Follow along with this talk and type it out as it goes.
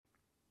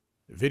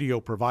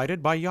Video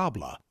provided by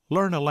Yabla.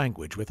 Learn a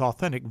language with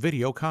authentic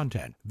video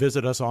content.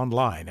 Visit us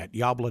online at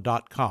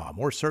yabla.com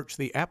or search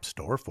the App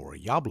Store for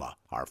Yabla.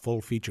 Our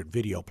full-featured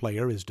video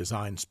player is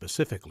designed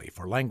specifically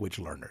for language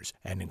learners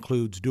and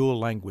includes dual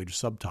language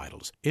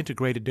subtitles,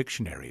 integrated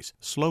dictionaries,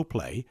 slow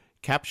play,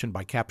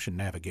 caption-by-caption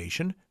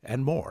navigation,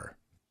 and more.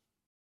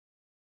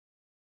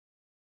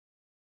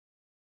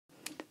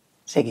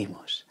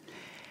 Seguimos.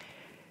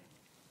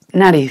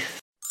 Nariz.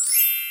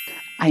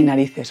 Hay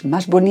narices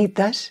más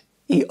bonitas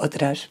y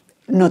otras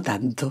no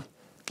tanto.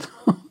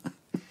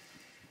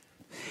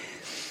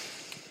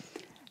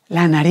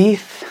 La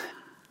nariz,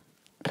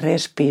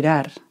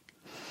 respirar,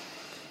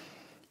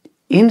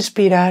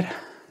 inspirar,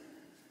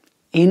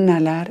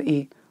 inhalar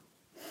y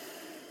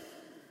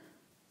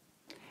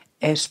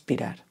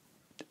expirar,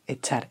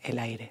 echar el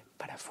aire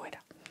para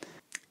afuera.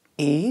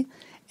 Y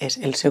es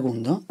el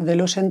segundo de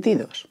los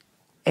sentidos,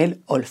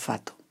 el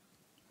olfato.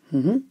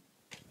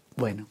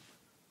 Bueno,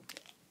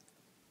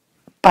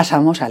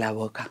 pasamos a la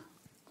boca.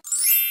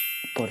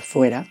 Por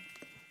fuera,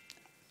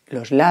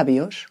 los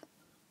labios,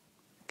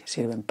 que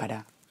sirven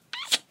para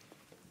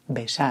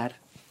besar,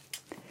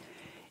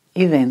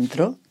 y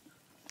dentro,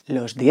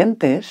 los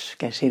dientes,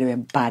 que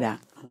sirven para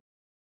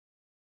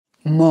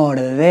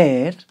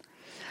morder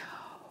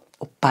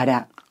o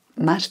para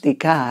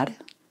masticar.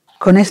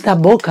 Con esta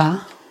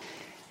boca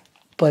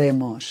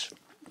podemos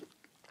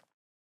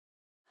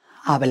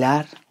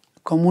hablar,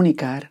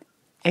 comunicar,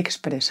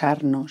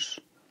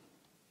 expresarnos,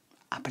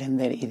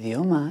 aprender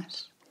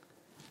idiomas.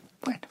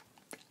 Bueno,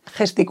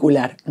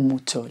 gesticular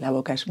mucho. La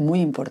boca es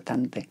muy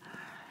importante.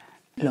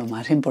 Lo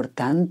más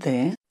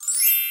importante,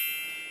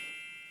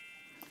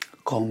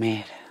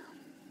 comer,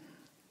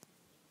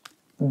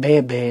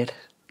 beber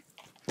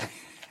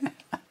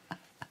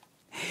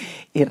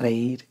y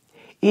reír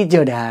y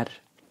llorar.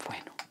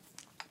 Bueno,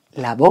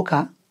 la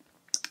boca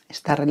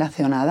está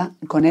relacionada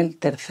con el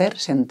tercer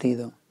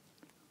sentido,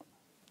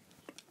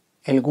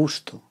 el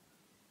gusto.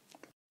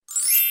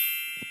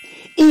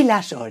 Y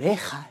las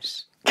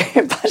orejas.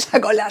 ¿Qué pasa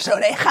con las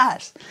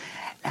orejas?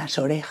 Las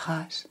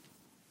orejas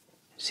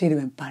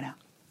sirven para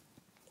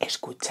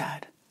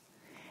escuchar.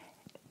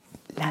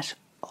 Las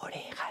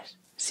orejas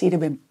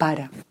sirven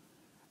para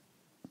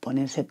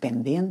ponerse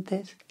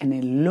pendientes en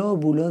el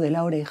lóbulo de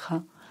la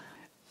oreja.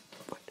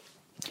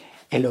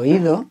 El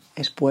oído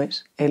es,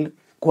 pues, el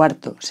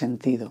cuarto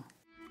sentido.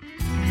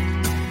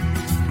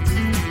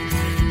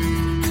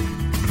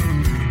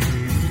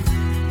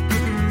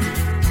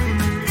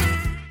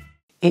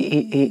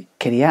 Y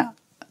quería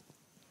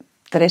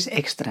 3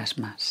 extras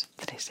más.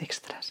 3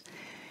 extras.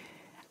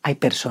 Hay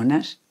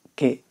personas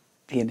que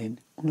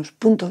tienen unos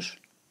puntos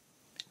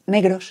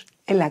negros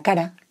en la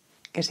cara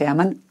que se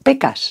llaman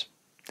pecas.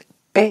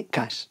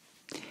 Pecas.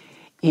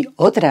 Y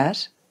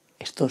otras,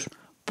 estos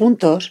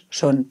puntos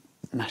son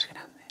más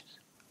grandes.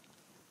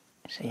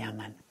 Se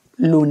llaman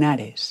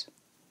lunares.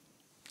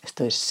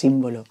 Esto es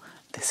símbolo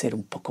de ser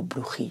un poco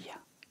brujilla.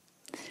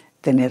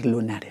 Tener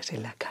lunares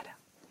en la cara.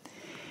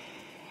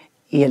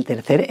 Y el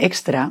tercer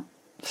extra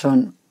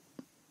son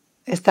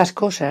estas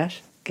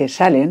cosas que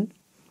salen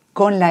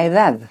con la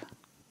edad.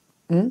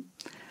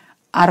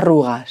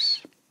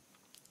 Arrugas.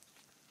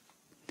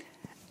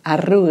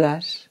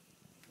 Arrugas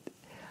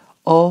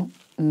o...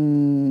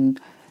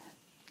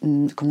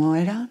 ¿cómo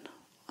eran?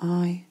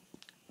 Ay,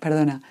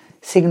 perdona.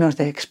 Signos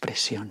de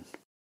expresión.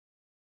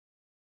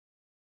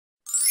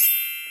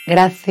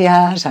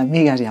 Gracias,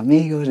 amigas y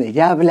amigos de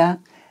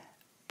Yabla,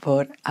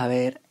 por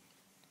haber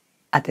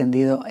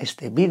atendido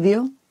este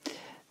vídeo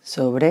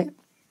sobre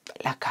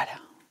la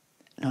cara.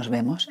 Nos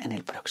vemos en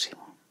el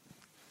próximo.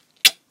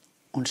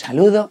 Un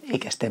saludo y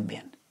que estén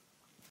bien.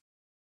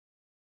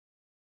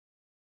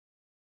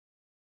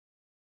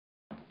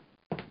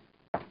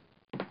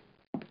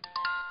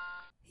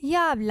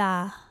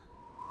 Yabla.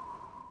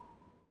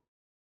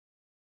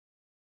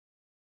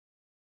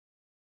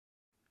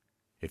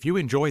 If you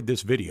enjoyed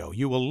this video,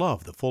 you will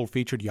love the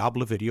full-featured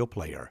Yabla video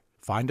player.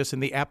 Find us in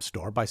the App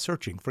Store by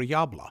searching for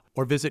Yabla,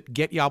 or visit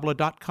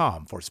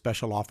getyabla.com for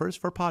special offers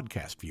for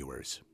podcast viewers.